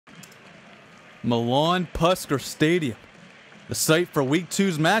Milan-Pusker Stadium, the site for Week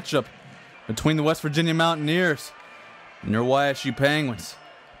 2's matchup between the West Virginia Mountaineers and your YSU Penguins.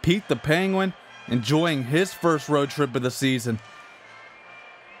 Pete the Penguin enjoying his first road trip of the season.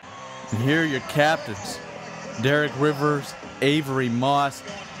 And here are your captains, Derek Rivers, Avery Moss,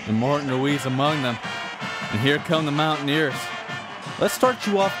 and Martin Ruiz among them. And here come the Mountaineers. Let's start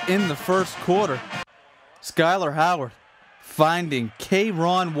you off in the first quarter. Skylar Howard finding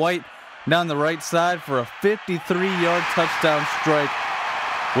K-Ron White down the right side for a 53-yard touchdown strike.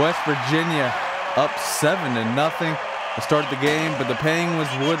 West Virginia up 7-0 to start the game, but the Penguins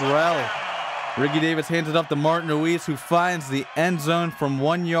would rally. Ricky Davis hands it up to Martin Ruiz, who finds the end zone from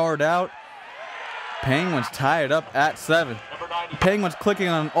 1 yard out. Penguins tie it up at 7. The Penguins clicking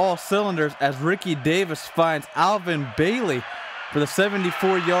on all cylinders as Ricky Davis finds Alvin Bailey for the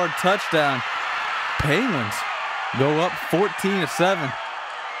 74-yard touchdown. Penguins go up 14-7.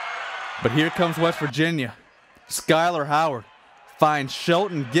 But here comes West Virginia. Skylar Howard finds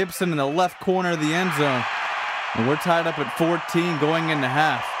Shelton Gibson in the left corner of the end zone. And we're tied up at 14 going into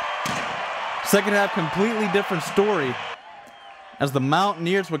half. Second half, completely different story, as the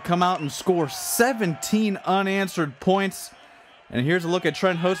Mountaineers would come out and score 17 unanswered points. And here's a look at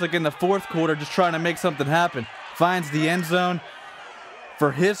Trent Hosick in the fourth quarter, just trying to make something happen. Finds the end zone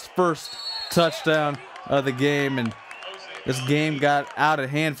for his first touchdown of the game, and this game got out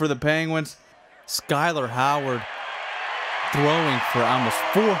of hand for the Penguins. Skylar Howard throwing for almost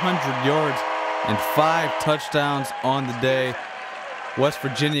 400 yards and 5 touchdowns on the day. West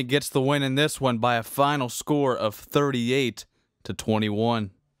Virginia gets the win in this one by a final score of 38-21.